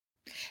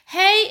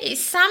Hey,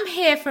 it's Sam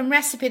here from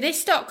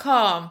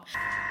RecipeThis.com.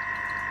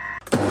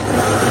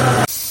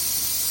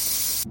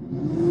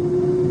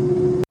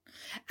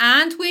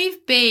 And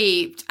we've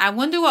beeped. I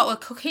wonder what we're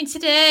cooking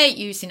today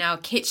using our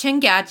kitchen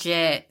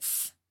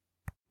gadgets.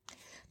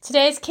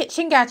 Today's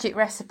kitchen gadget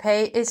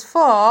recipe is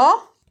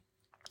for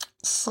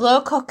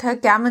slow cooker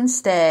gammon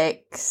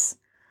steaks.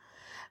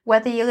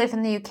 Whether you live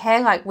in the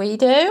UK like we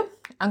do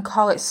and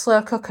call it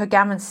slow cooker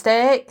gammon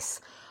steaks,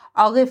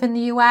 or live in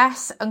the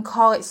US and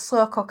call it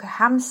slow cooker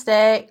ham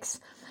steaks,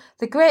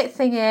 the great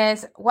thing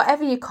is,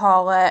 whatever you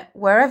call it,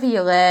 wherever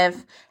you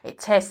live, it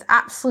tastes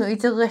absolutely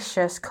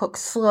delicious cooked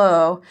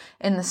slow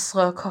in the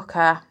slow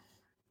cooker.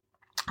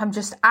 I'm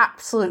just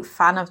absolute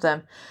fan of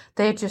them.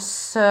 They're just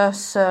so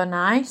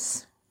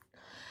nice.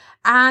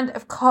 And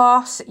of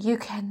course, you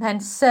can then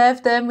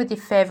serve them with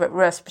your favourite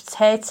roast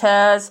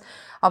potatoes,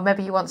 or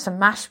maybe you want some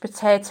mashed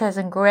potatoes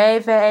and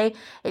gravy.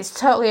 It's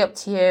totally up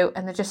to you,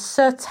 and they're just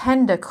so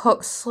tender,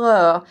 cooked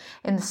slow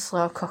in the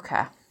slow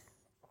cooker.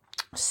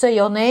 So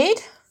you'll need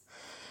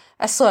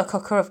a slow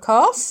cooker, of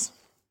course,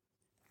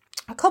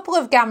 a couple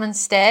of gammon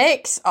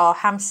steaks, or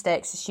ham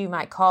steaks as you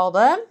might call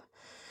them,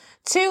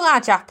 2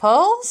 large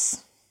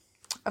apples.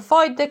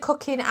 Avoid the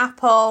cooking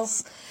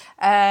apples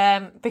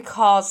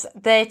because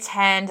they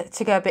tend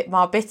to go a bit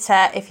more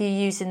bitter if you're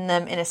using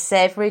them in a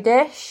savoury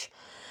dish.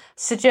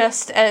 So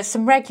just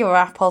some regular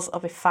apples will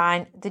be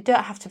fine. They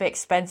don't have to be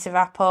expensive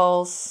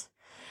apples.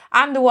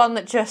 I'm the one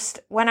that just,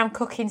 when I'm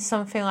cooking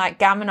something like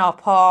gammon or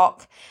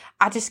pork,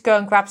 I just go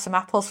and grab some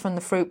apples from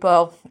the fruit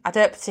bowl. I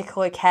don't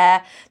particularly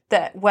care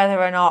that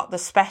whether or not they're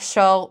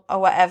special or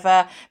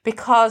whatever,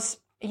 because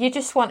you're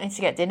just wanting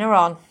to get dinner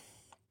on.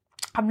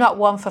 I'm not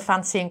one for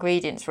fancy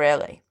ingredients,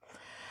 really.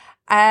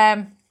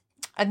 And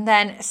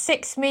then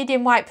 6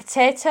 medium white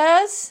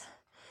potatoes,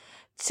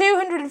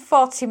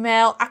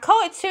 240ml. I call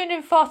it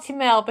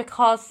 240ml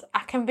because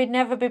I can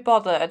never be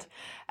bothered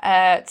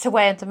to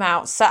weigh them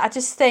out. So I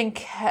just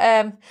think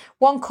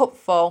 1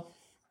 cupful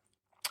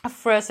of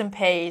frozen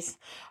peas,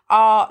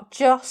 or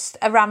just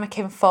a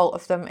ramekin full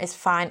of them is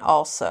fine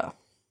also.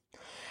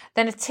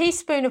 Then a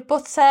teaspoon of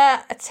butter,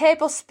 a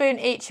tablespoon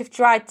each of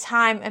dried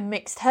thyme and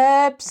mixed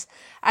herbs,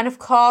 and of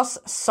course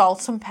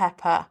salt and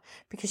pepper,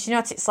 because you know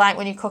what it's like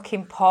when you're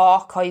cooking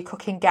pork or you're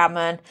cooking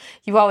gammon,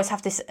 you always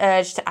have this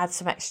urge to add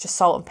some extra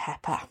salt and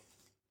pepper.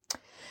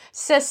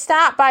 So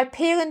start by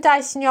peeling,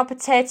 dicing your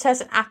potatoes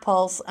and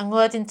apples and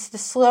load into the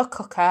slow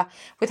cooker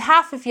with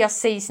half of your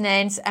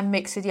seasonings and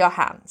mix with your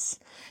hands.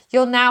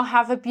 You'll now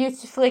have a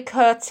beautifully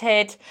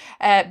coated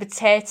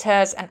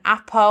potatoes and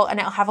apple, and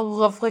it'll have a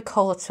lovely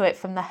colour to it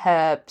from the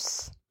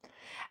herbs.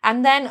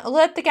 And then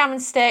load the gammon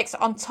steaks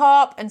on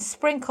top and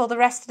sprinkle the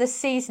rest of the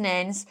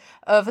seasonings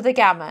over the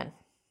gammon.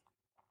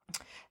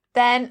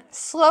 Then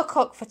slow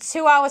cook for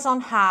 2 hours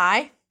on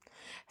high.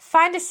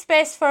 Find a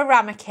space for a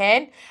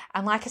ramekin,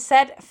 and like I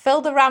said,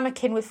 fill the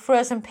ramekin with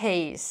frozen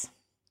peas.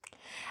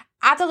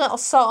 Add a little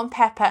salt and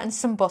pepper and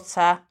some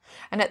butter,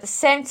 and at the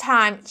same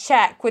time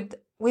check with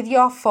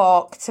your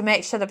fork to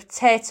make sure the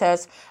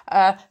potatoes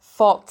are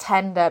fork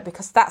tender,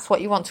 because that's what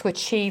you want to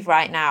achieve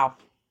right now.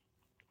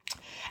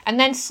 And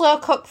then slow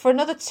cook for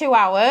another 2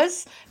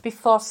 hours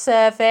before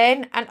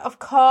serving. And of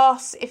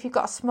course, if you've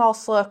got a small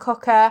slow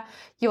cooker,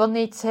 you will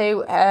need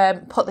to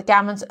put the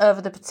gammons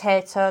over the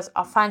potatoes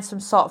or find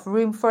some sort of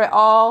room for it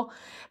all.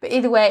 But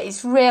either way,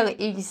 it's really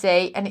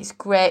easy and it's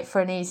great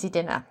for an easy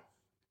dinner.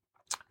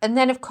 And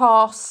then, of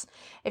course,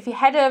 if you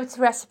head over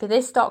to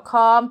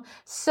RecipeThis.com,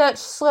 search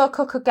slow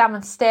cooker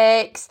gammon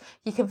steaks,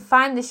 you can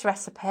find this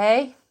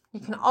recipe. You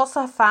can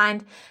also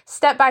find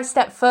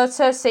step-by-step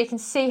photos so you can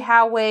see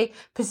how we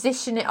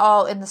position it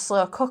all in the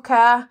slow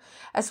cooker,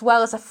 as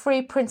well as a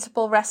free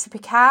printable recipe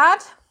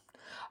card.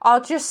 Or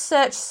just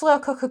search slow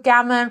cooker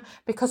gammon,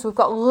 because we've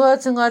got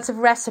loads and loads of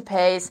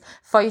recipes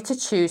for you to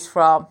choose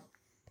from.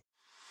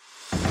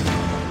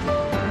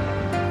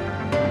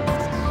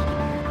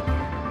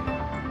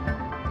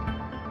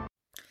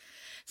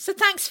 So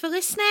thanks for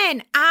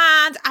listening,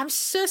 and I'm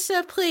so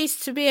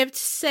pleased to be able to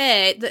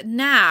say that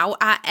now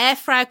our air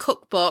fryer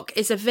cookbook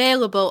is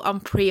available on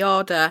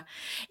pre-order.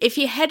 If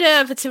you head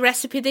over to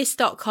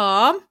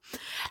RecipeThis.com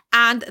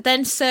and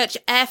then search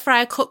air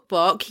fryer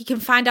cookbook, you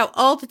can find out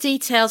all the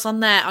details on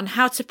there on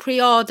how to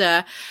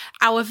pre-order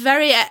our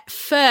very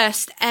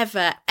first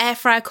ever air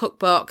fryer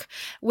cookbook,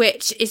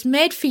 which is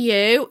made for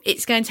you.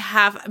 It's going to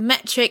have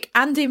metric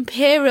and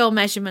imperial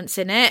measurements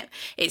in it.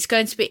 It's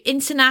going to be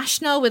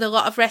international with a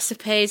lot of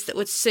recipes that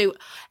would suit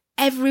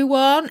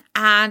everyone,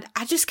 and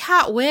I just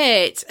can't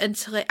wait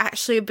until it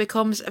actually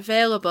becomes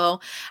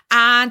available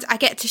and I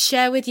get to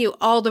share with you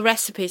all the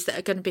recipes that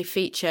are going to be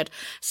featured.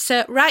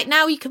 So right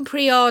now you can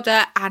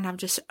pre-order, and I'm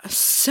just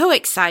so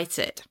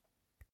excited.